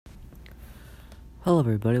Hello,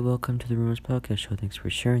 everybody. Welcome to the Rumors Podcast Show. Thanks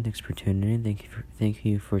for sharing. Thanks for tuning in. Thank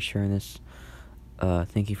you for sharing this.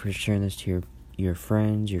 Thank you for sharing this to your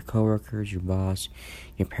friends, your coworkers, your boss,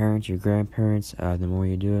 your parents, your grandparents. The more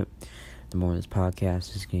you do it, the more this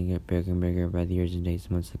podcast is going to get bigger and bigger by the years and days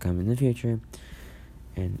and months to come in the future.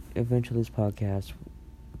 And eventually, this podcast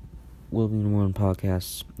will be the number one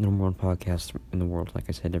podcast in the world. Like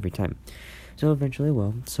I said every time. So eventually,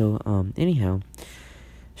 well. So anyhow.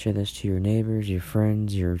 Share this to your neighbors, your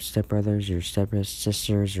friends, your stepbrothers, your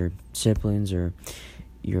stepsisters, your siblings, or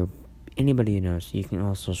your anybody you know. So you can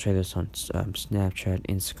also share this on Snapchat,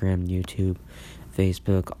 Instagram, YouTube,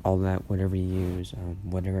 Facebook, all that, whatever you use,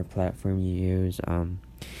 whatever platform you use,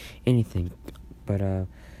 anything. But I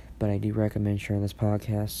do recommend sharing this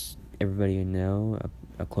podcast. Everybody you know,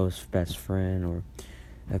 a close best friend, or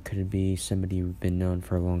it could be somebody you've been known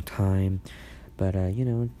for a long time. But,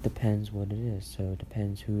 it depends what it is. So it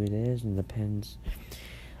depends who it is, and depends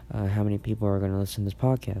how many people are going to listen to this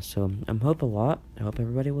podcast. So I hope a lot. I hope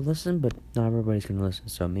everybody will listen, but not everybody's going to listen.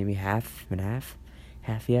 So maybe half and half.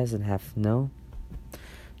 Half yes and half no.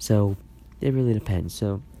 So it really depends.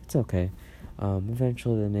 So it's okay.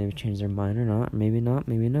 Eventually they maybe change their mind or not. Maybe not.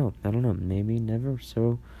 Maybe no. I don't know. Maybe never.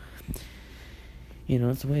 So...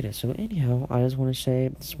 it's the way it is. So anyhow, I just want to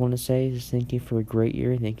say thank you for a great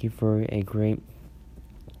year. Thank you for a great.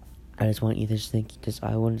 I just want to say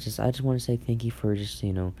thank you for just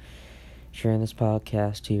sharing this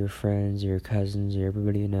podcast to your friends, your cousins,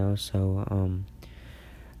 everybody you know. So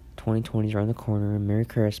 2020 is around the corner. Merry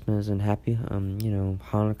Christmas and happy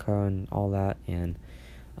Hanukkah and all that. And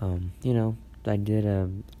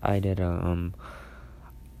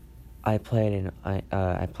I played an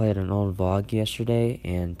old vlog yesterday,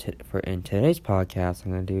 and in today's podcast,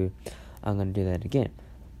 I'm gonna do that again,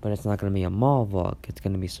 but it's not gonna be a mall vlog. It's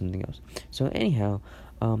gonna be something else. So anyhow,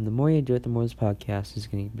 the more you do it, the more this podcast is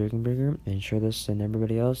gonna get bigger and bigger, and share this and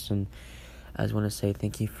everybody else. And I just want to say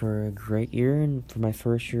thank you for a great year, and for my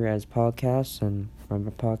first year as podcasts, and for my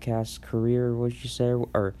podcast career. What did you say,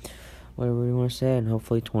 or whatever you want to say, and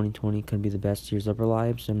hopefully 2020 can be the best years of our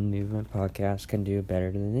lives, and maybe my podcast can do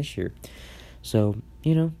better than this year. So,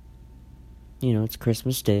 it's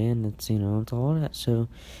Christmas Day, and it's all that. So,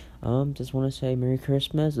 just want to say Merry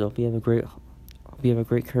Christmas. Hope you have a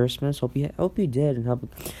great Christmas. Hope you did, and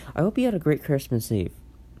I hope you had a great Christmas Eve,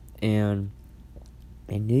 and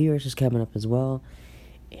New Year's is coming up as well.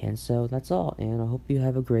 And so that's all. And I hope you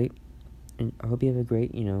have a great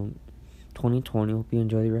 2020. Hope you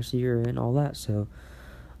enjoy the rest of the year and all that. So,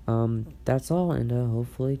 that's all. And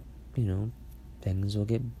hopefully, things will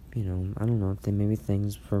get, I don't know, maybe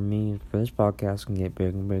things for this podcast can get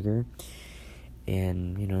bigger and bigger.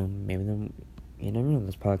 And, maybe you never know,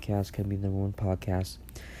 this podcast could be the one podcast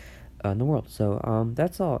in the world. So,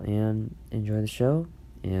 that's all. And enjoy the show.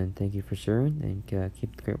 And thank you for sharing. And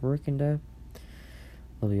keep the great work. And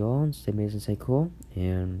love you all. And stay amazing, stay cool.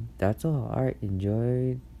 And that's all. Alright,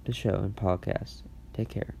 enjoy the show and podcast. Take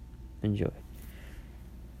care. Enjoy.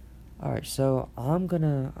 Alright, so I'm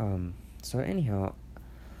gonna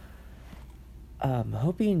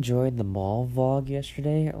hope you enjoyed the mall vlog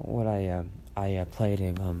yesterday. What I played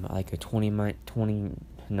a 20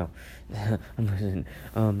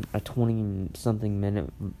 something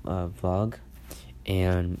minute vlog,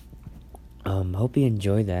 and hope you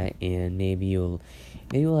enjoy that, and maybe you'll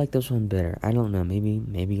like this one better. I don't know, maybe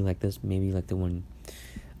you like this, maybe you like the one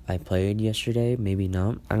I played yesterday, maybe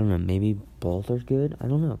not. I don't know, maybe both are good. I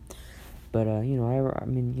don't know. But I've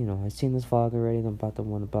seen this vlog already. I'm about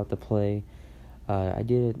to play. I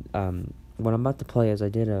did what I'm about to play is I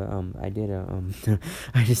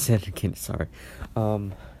just said it again, sorry. I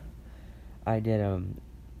made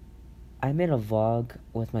a vlog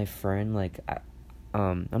with my friend,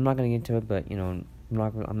 I'm not gonna get into it, but I'm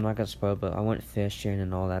not gonna spoil it, but I went fishing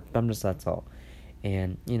and all that. That's all.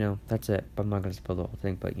 And, that's it. I'm not going to spoil the whole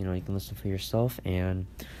thing, but, you can listen for yourself, and,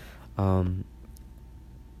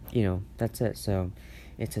 that's it. So,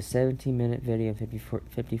 it's a 17-minute video,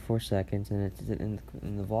 54 seconds, and it's in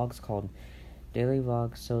the vlog's called Daily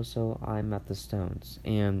Vlog So I'm at the Stones,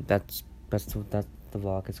 and that's the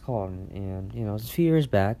vlog is called, and, it's a few years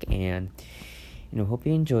back, and, hope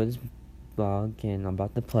you enjoy this vlog, and I'm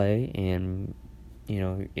about to play, and,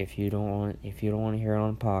 if you don't want to hear it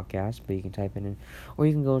on a podcast, but you can type it in, or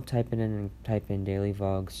you can go type it in and type in Daily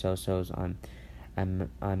Vlog So-So's I'm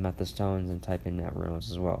at the Stones, and type in Matt Reynolds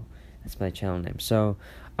as well. That's my channel name. So,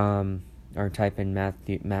 or type in Matt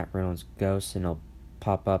Reynolds Ghost, and it'll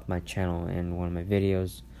pop up my channel and one of my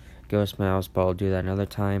videos, Ghost Mouse. But I'll do that another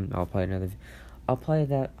time. I'll play one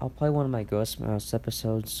of my Ghost Mouse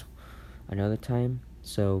episodes another time.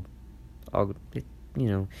 So,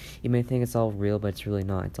 you may think it's all real, but it's really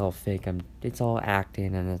not. It's all fake. It's all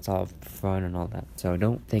acting, and it's all fun and all that. So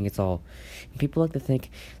don't think it's all. People like to think,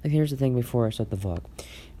 like, here's the thing before I start the vlog.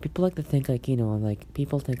 People like to think, like,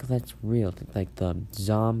 people think that's real. Like the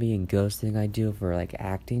zombie and ghost thing I do for, like,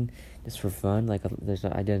 acting, just for fun. Like,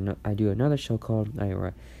 I do another show called,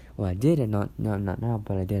 I did it, not now,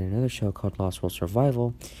 but I did another show called Lost World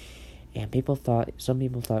Survival, and some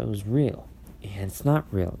people thought it was real, and it's not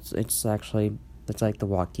real. It's actually, it's like The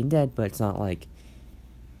Walking Dead, but it's not real.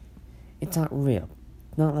 It's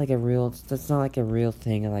not like a real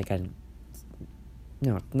thing,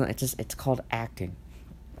 no, it's called acting,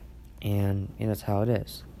 and that's how it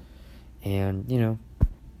is, and,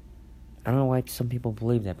 I don't know why some people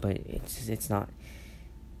believe that, but it's not.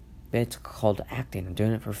 It's called acting. I'm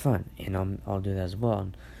doing it for fun, and I'll do that as well.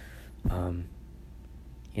 Some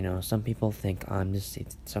people think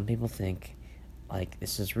some people think, like,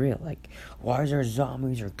 this is real. Like, why is there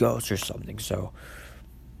zombies or ghosts or something? So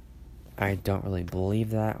I don't really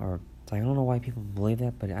believe that, or I don't know why people believe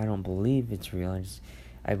that, but I don't believe it's real.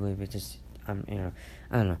 I believe it's just, I don't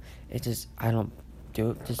know. It's just, I don't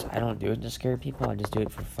do it to scare people. I just do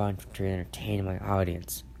it for fun, to entertain my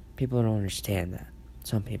audience. People don't understand that.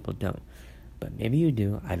 Some people don't, but maybe you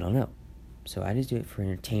do. I don't know. So I just do it for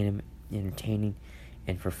entertaining, and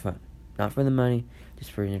for fun, not for the money, just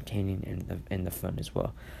for entertaining and the fun as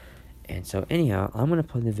well. And so anyhow, I'm gonna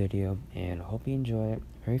play the video, and I hope you enjoy it.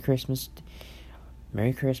 Merry Christmas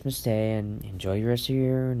Day, and enjoy your rest of your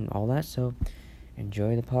year and all that. So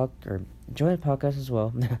enjoy the podcast as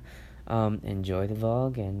well. Enjoy the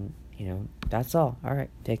vlog, and that's all. All right,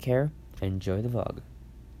 take care. Enjoy the vlog.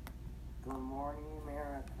 Good morning,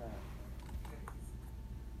 America.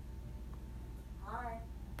 Hi.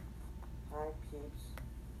 Hi, peeps.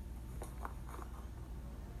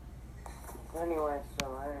 Anyway,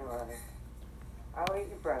 I'll eat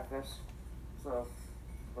your breakfast. So,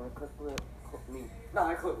 I'm gonna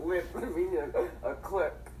a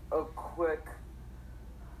quick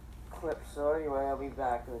clip. So anyway, I'll be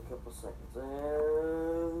back in a couple seconds.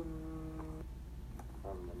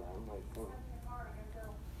 I'm waiting.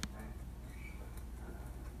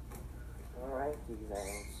 Alrighty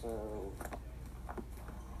then, so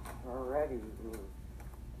we're ready,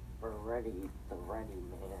 the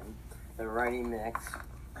ready mix.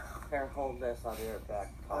 Here, hold this, I'll be right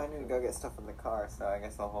back. I need to go get stuff in the car, so I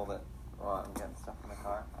guess I'll hold it while I'm getting stuff in the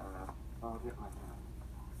car. I don't know. I'll get my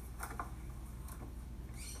phone.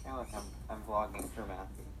 Hey look, I'm vlogging for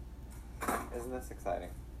Matthew. Isn't this exciting?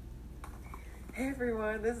 Hey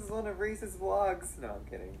everyone, this is one of Reese's vlogs. No, I'm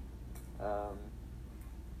kidding.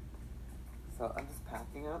 So I'm just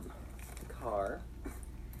packing up the car,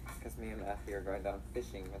 because me and Matthew are going down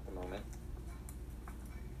fishing at the moment.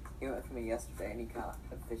 He went with me yesterday and he caught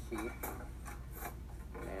a fishy,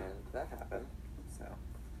 and that happened, so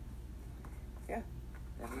yeah,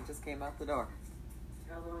 and he just came out the door.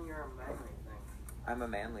 Tell them you're a manly thing. I'm a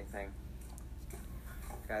manly thing.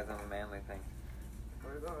 Guys, I'm a manly thing.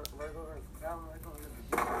 We're going to the beach.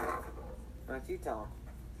 Why don't you tell him?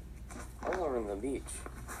 I'm going to the beach.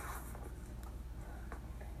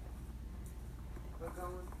 We're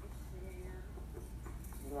going fishing.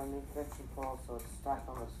 This is my new fishing pole, so it's stuck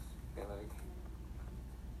on this leg.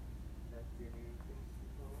 That's your new fishing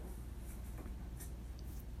pole.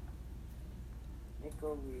 Nico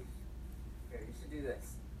Reese. Here, you should do this.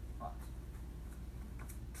 Watch.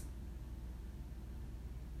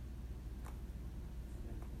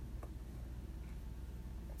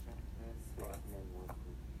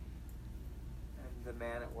 And the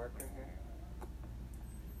man at work right here.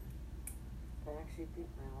 I actually beat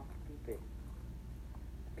my lucky beep it.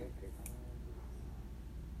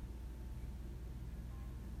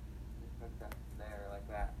 Put that there like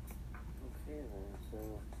that. Okay then, so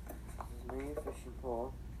this is my new fishing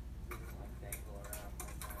pole.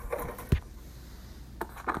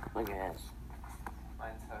 Look at this.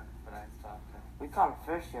 Mine's hooked, but I stopped it. We caught a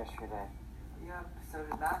fish yesterday. Yeah, so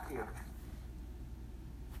did Matthew.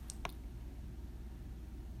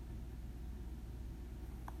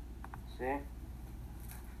 See?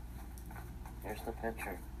 Here's the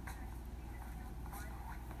picture.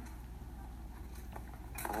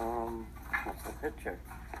 What's the picture?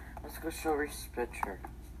 Let's go show Reese's picture.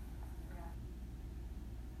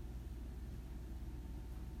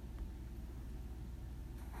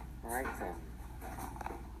 Alright then.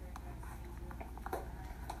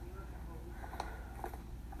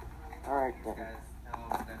 Alright then. Guys, hello,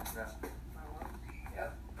 there's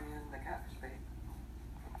yep, and the catfish bait.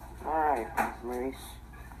 Alright, Reese.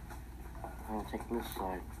 I'm gonna take this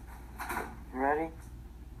side. You ready?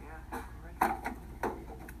 Yeah, I'm ready.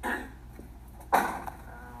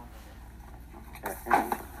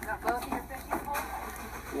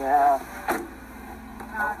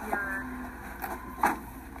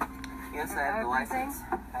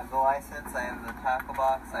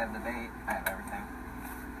 have the bait. I have everything.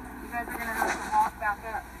 You guys are gonna have to walk back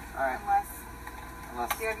up. Alright.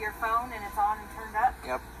 Unless you have your phone and it's on and turned up.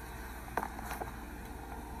 Yep.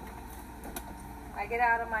 I get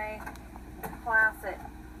out of my class at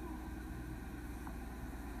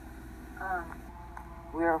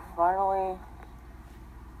We are finally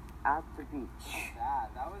at the beach.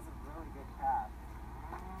 That was a really good cast.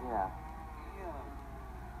 Yeah.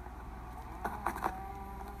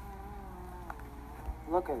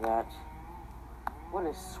 Look at that. What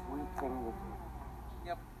a sweet thing to do.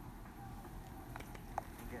 Yep. I'm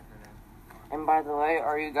getting it in. And by the way,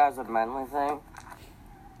 are you guys a manly thing?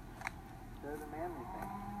 They're the manly thing.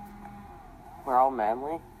 We're all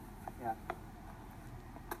manly? Yeah.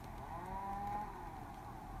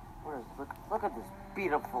 Look at this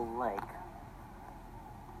beautiful lake.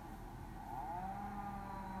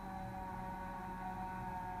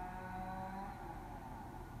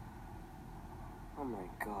 Oh my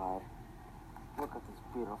god. Look at this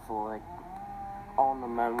beautiful lake. All the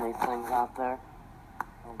manly things out there.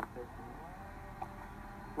 All the fish in the water.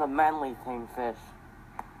 The manly thing fish.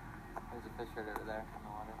 There's a fish right over there in the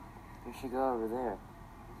water. You should go over there.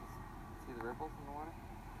 See the ripples in the water?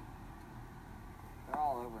 They're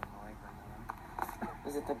all over in the lake right now.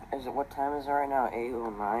 Is it what time is it right now?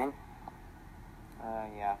 8:09?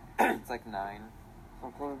 Yeah. It's like 9.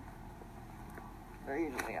 Something? They're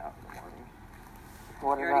usually out in the morning.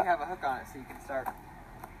 What You already have a hook on it, so you can start.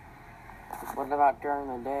 What about during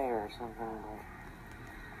the day or something? Like,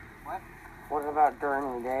 What? what about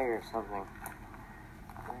during the day or something?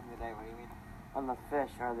 During the day, what do you mean? On the fish,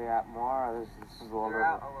 are they out more or this is a little They're bit?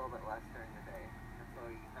 out a little bit less during the day. That's why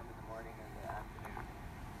you come in the morning and the afternoon.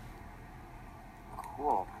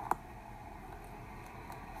 Cool.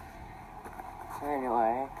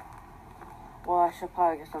 Anyway, well, I should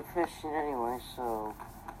probably get some fishing anyway, so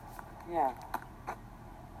yeah.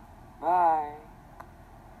 Bye.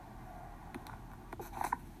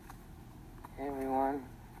 Hey everyone.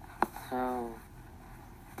 So,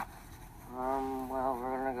 well,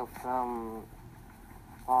 we're gonna go film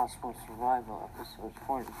Possible Survival episodes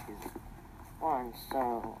 40 season 1. So,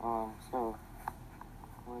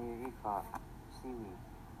 what did you caught? Seaweed.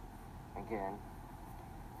 Again.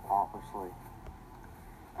 Obviously.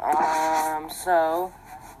 So.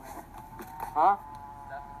 Huh?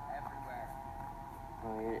 Stuff is everywhere.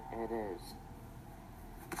 Oh, it is.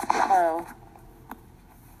 So,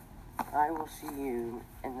 I will see you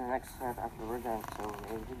in the next set after we're done. So,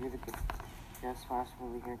 maybe we'll do the guest class will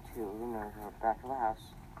be here too. We're back to the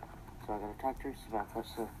house. So, I gotta talk to her about this.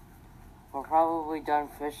 So, we're probably done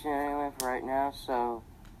fishing anyway for right now. So,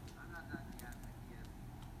 I'm not done yet.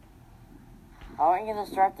 I want you to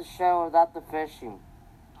start the show without the fishing.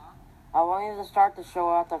 Huh? I want you to start the show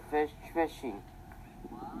without the fishing.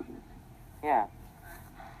 Wow. Yeah.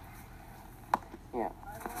 Yeah.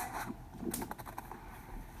 By the way,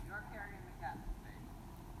 you're carrying the cat space.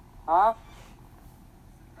 Huh?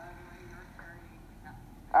 By the way, you're carrying the cat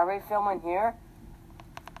space. Are we filming here?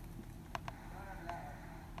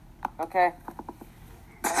 Okay.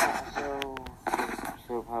 So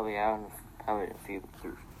probably out in probably a few.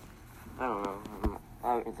 I don't know.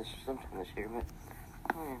 Probably sometime this year, but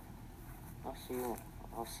yeah.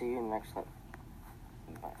 I'll see you next time.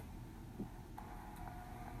 Bye.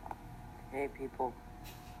 Hey people.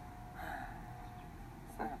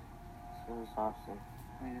 So it's Austin.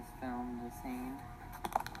 We just filmed the scene.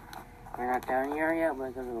 We're not down here yet,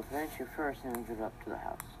 but we'll finish it first and then get up to the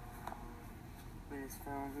house. We just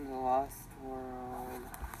filmed the Lost World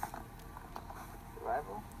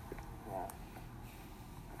Survival. Yeah.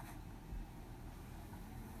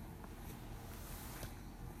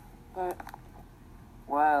 But,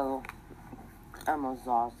 well, I'm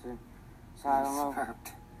exhausted, so I don't know.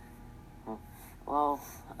 Burped. Well,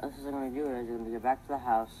 this is what I'm gonna do is I'm gonna get back to the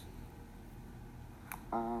house.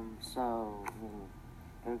 So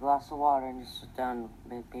get a glass of water and just sit down,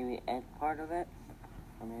 maybe add part of it,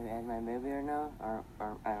 or maybe add my baby or no, or I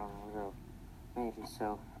don't know, so maybe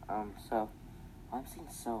so. I'm saying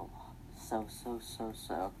so.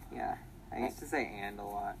 Yeah, I used to say "and" a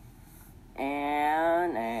lot.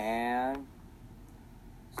 And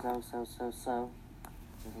so.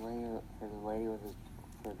 There's a lady with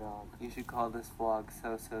the dog. You should call this vlog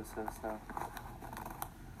so.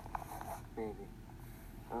 Maybe.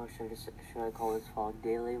 Oh, should I call this vlog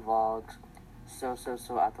Daily Vlogs so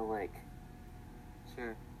at the lake?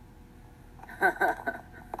 Sure.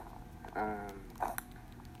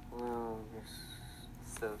 Well, just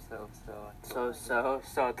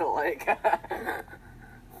so at the lake.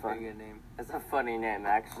 Very good name. It's a funny name,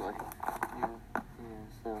 actually. Yeah. Yeah,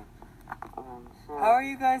 so How are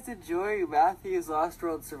you guys enjoying Matthew's Lost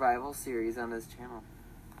World Survival series on his channel?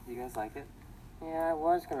 Do you guys like it? Yeah,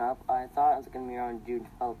 I thought it was gonna be on June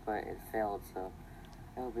 12th, but it failed, so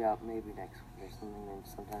it'll be out maybe next week or something, and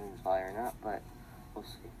sometime in July or not, but we'll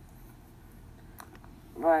see.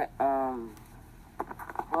 But,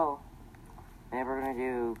 well, maybe we're gonna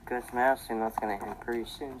do Ghost Mouse, and that's gonna end pretty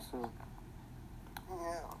soon, so.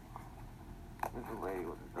 Yeah. There's a lady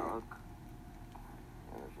with a dog.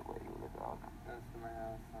 There's a lady with a dog. Ghost in my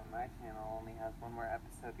House on my channel only has one more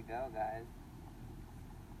episode to go, guys.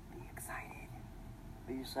 Be excited.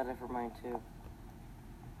 But you said it for mine too.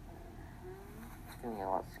 It's gonna get a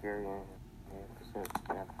lot scarier episodes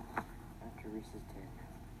after Reese is dead.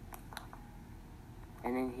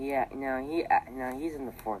 And then he's in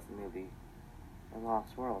the 4th movie, in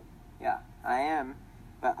Lost World. Yeah, I am,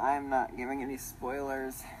 but I'm not giving any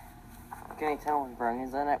spoilers. Can you tell when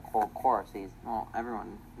Bernie's in it? Well, of course he's. Well,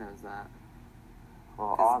 everyone knows that.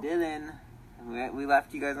 Well, Because Dylan, we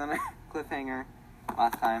left you guys on a cliffhanger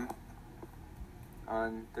last time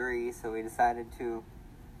on 3, so we decided to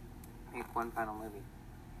make one final movie.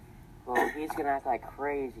 well, he's gonna act like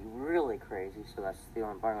crazy, really crazy. So that's the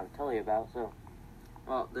only part I'm gonna tell you about. So,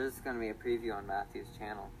 Well, there's going to be a preview on Matthew's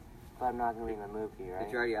channel. but I'm not gonna be in the movie, right?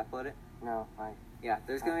 Did you already upload it? No, Yeah,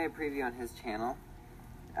 there's going to be a preview on his channel.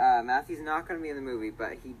 Matthew's not going to be in the movie,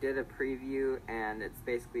 but he did a preview, and it's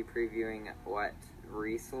basically previewing what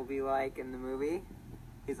Reese will be like in the movie.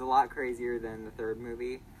 He's a lot crazier than the 3rd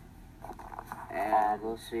movie. And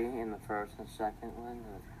we'll see in the 1st and 2nd one.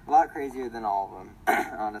 a lot crazier than all of them,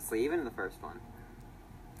 honestly, even the 1st one.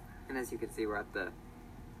 And as you can see,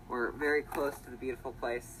 we're very close to the beautiful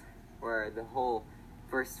place where the whole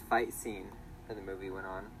first fight scene for the movie went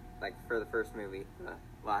on. Like, for the first movie, the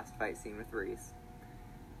last fight scene with Reese.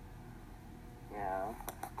 Yeah.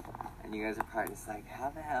 And you guys are probably just like, how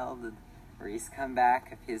the hell did Reese come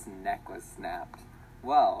back if his neck was snapped?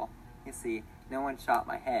 Well, you see, no one shot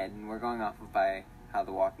my head, and we're going off of by how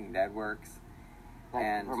The Walking Dead works. Like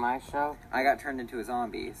And for my show. I got turned into a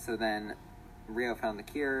zombie, so then Rio found the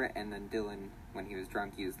cure, and then Dylan, when he was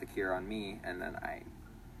drunk, used the cure on me, and then I'm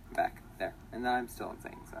back there. And then I'm still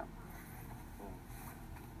insane, so.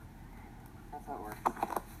 That's how it works.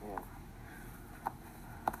 Yeah.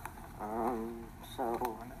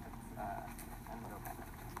 So.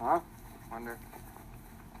 Huh? Wonder if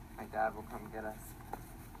my dad will come get us.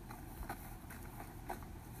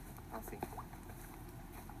 I'll see.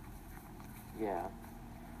 Yeah.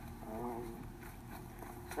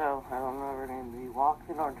 So, I don't know if we're going to be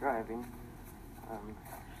walking or driving.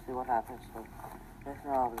 See what happens. So, if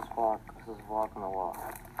not, I'll just walk. This is vlog on the walk.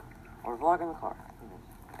 Or vlog in the car.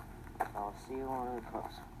 I'll see you when we're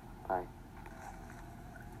close. Bye.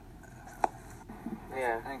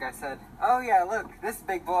 Yeah. I think I said, oh yeah, look, this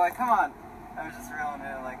big boy, come on. I was just reeling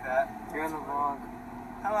it in like that. You're in the vlog.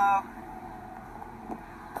 Hello.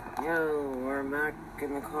 Yo, we're back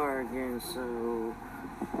in the car again, so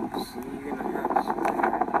see you in the house.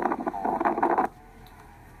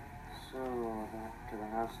 So, back to the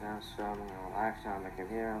house now, so I'm gonna relax on the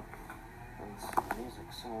computer and some music,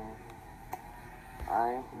 so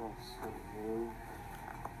I will see you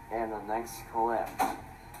in the next clip.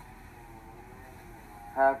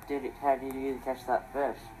 How did you catch that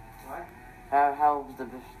fish? What? How was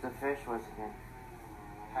the fish was again?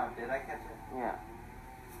 How did I catch it? Yeah.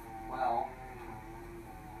 Well,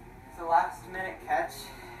 it's a last minute catch.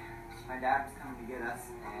 My dad was coming to get us,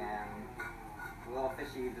 and the little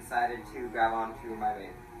fishy decided to grab onto my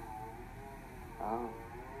bait. Oh.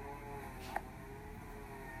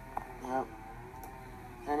 Yep.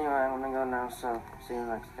 Anyway, I'm gonna go now, so see you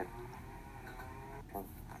next time.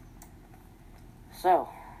 So,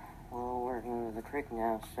 well, we're going to the creek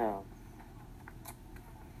now, so.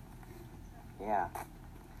 Yeah.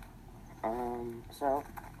 So,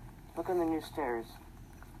 look at the new stairs.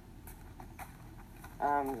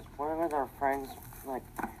 One of our friends, like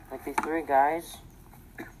these 3 guys,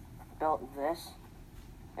 built this.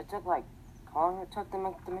 It took how long it took to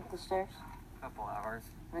make the stairs? A couple hours.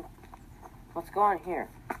 What's going on here?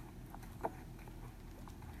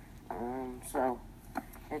 So,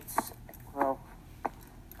 it's, well,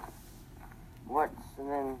 and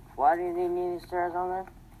then, why do you need these stairs on there?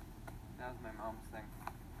 That was my mom's thing.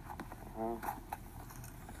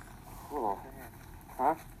 Cool.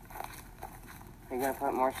 Huh? Are you gonna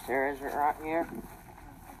put more stairs right here?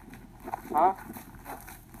 Huh?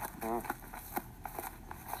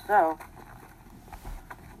 So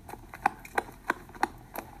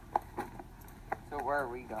where are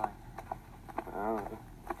we going?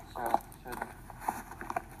 So,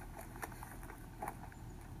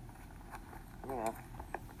 yeah.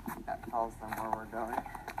 tells them where we're going.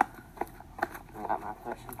 I got my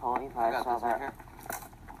fishing pole. If I I got saw this right that. here.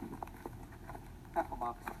 Tackle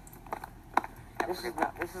box.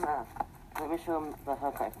 This is a. Let me show them the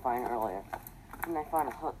hook I found earlier. And I found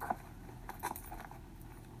a hook.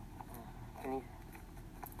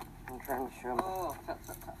 I'm trying to show them. Oh, tap.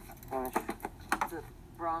 It's a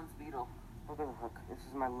bronze beetle. Look at the hook. This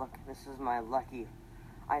is my lucky.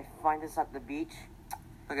 I find this at the beach.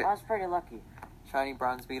 Look I at was pretty lucky. shiny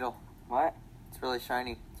bronze beetle. What? It's really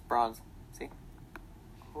shiny. It's bronze. See?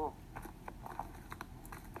 Cool.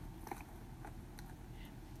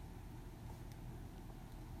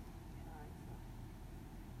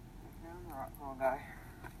 Little guy.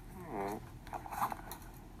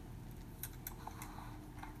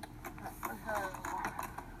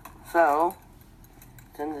 So,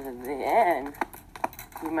 in the end,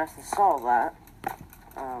 you must have saw that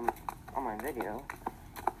on my video.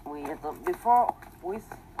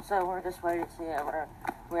 So we're just waiting to see if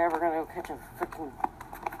we're ever gonna go catch a freaking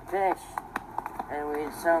fish, and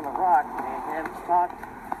we sit on the rock and him talk,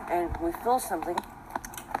 and we feel something.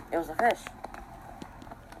 It was a fish,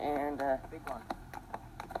 and Big one.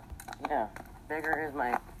 yeah, bigger is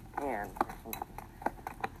my hand.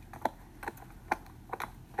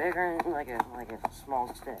 Bigger than like a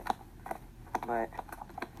small stick. But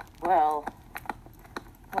well,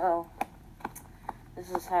 this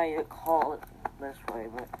is how you call it this way.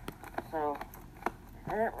 But so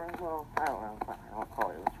I don't know. I don't call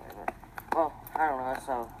it this way. But well, I don't know.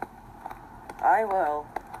 So I will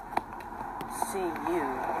see you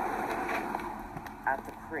at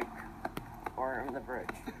the creek or in the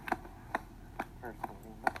bridge or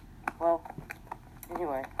something. But, well,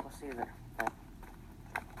 anyway, we'll see you there. Bye.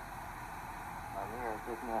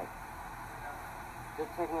 It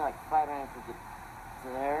took me like 5 minutes to get to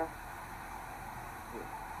there. Yeah,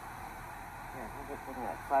 I think it took me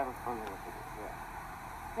like 5 or 4 minutes to get to there.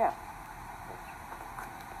 Yeah.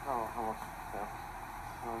 Oh, almost.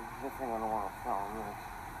 Good thing I don't want to film this.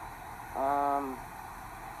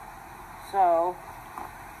 So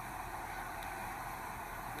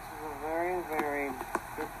this is a very, very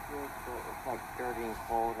difficult. It's like dirty and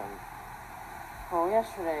cold and. Well,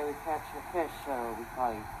 yesterday we caught a fish, so we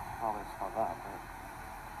probably saw that, but,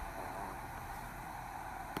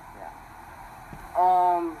 yeah.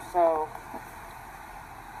 So,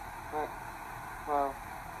 but, well,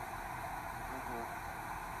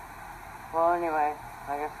 well, anyway,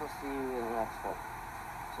 I guess we'll see you in the next clip.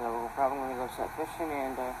 So, we're probably going to go start fishing,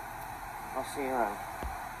 and, I'll see you around.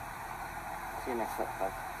 See you next clip,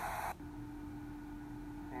 bye.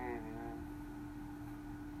 Hey, everyone.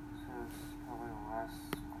 So, this is probably the last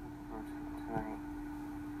for tonight.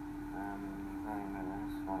 I remember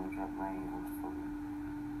this one dropped my old phone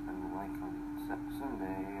and the link on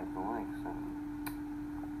Sunday at the link, so it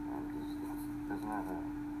doesn't have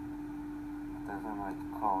like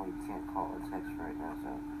call, you can't call or text right now,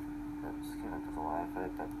 so that's connected to the Wi-Fi,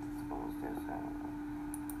 that's almost there, so I don't know.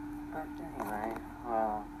 But anyway,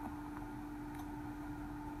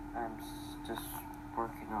 I'm just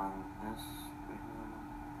working on this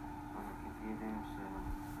on the computer, so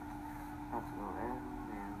have to go in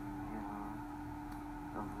and,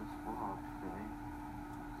 of this vlog today.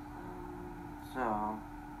 So,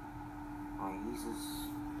 well, he's just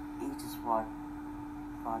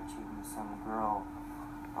watching some girl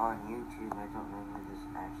on YouTube. I don't know who this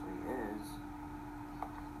actually is.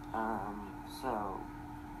 So,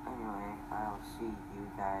 anyway, I'll see you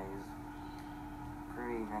guys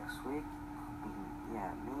pretty next week.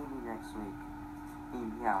 Yeah, maybe next week.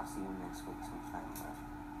 Yeah, I'll see you next week sometime, but,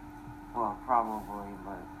 well, probably,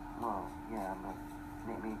 but, well, yeah, but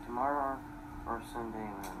maybe tomorrow or Sunday,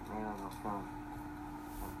 maybe I'll film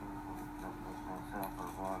something like myself or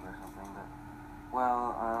vlog or something, but, well,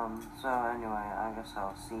 so anyway, I guess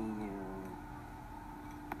I'll see you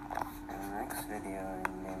in the next video,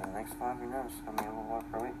 and maybe the next vlog, who knows, I mean, we'll vlog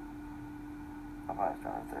for a week. I'll probably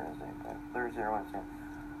start on Thursday, but Thursday or Wednesday.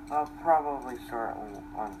 I'll probably start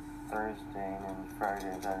on Thursday, and then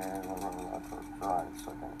Friday, Saturday, we'll vlog for July, so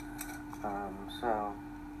then, so,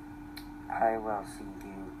 I will see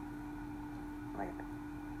you later.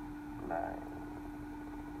 Bye.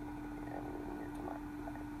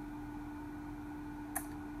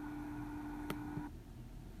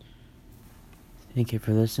 Thank you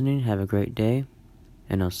for listening. Have a great day,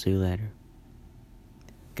 and I'll see you later.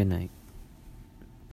 Good night.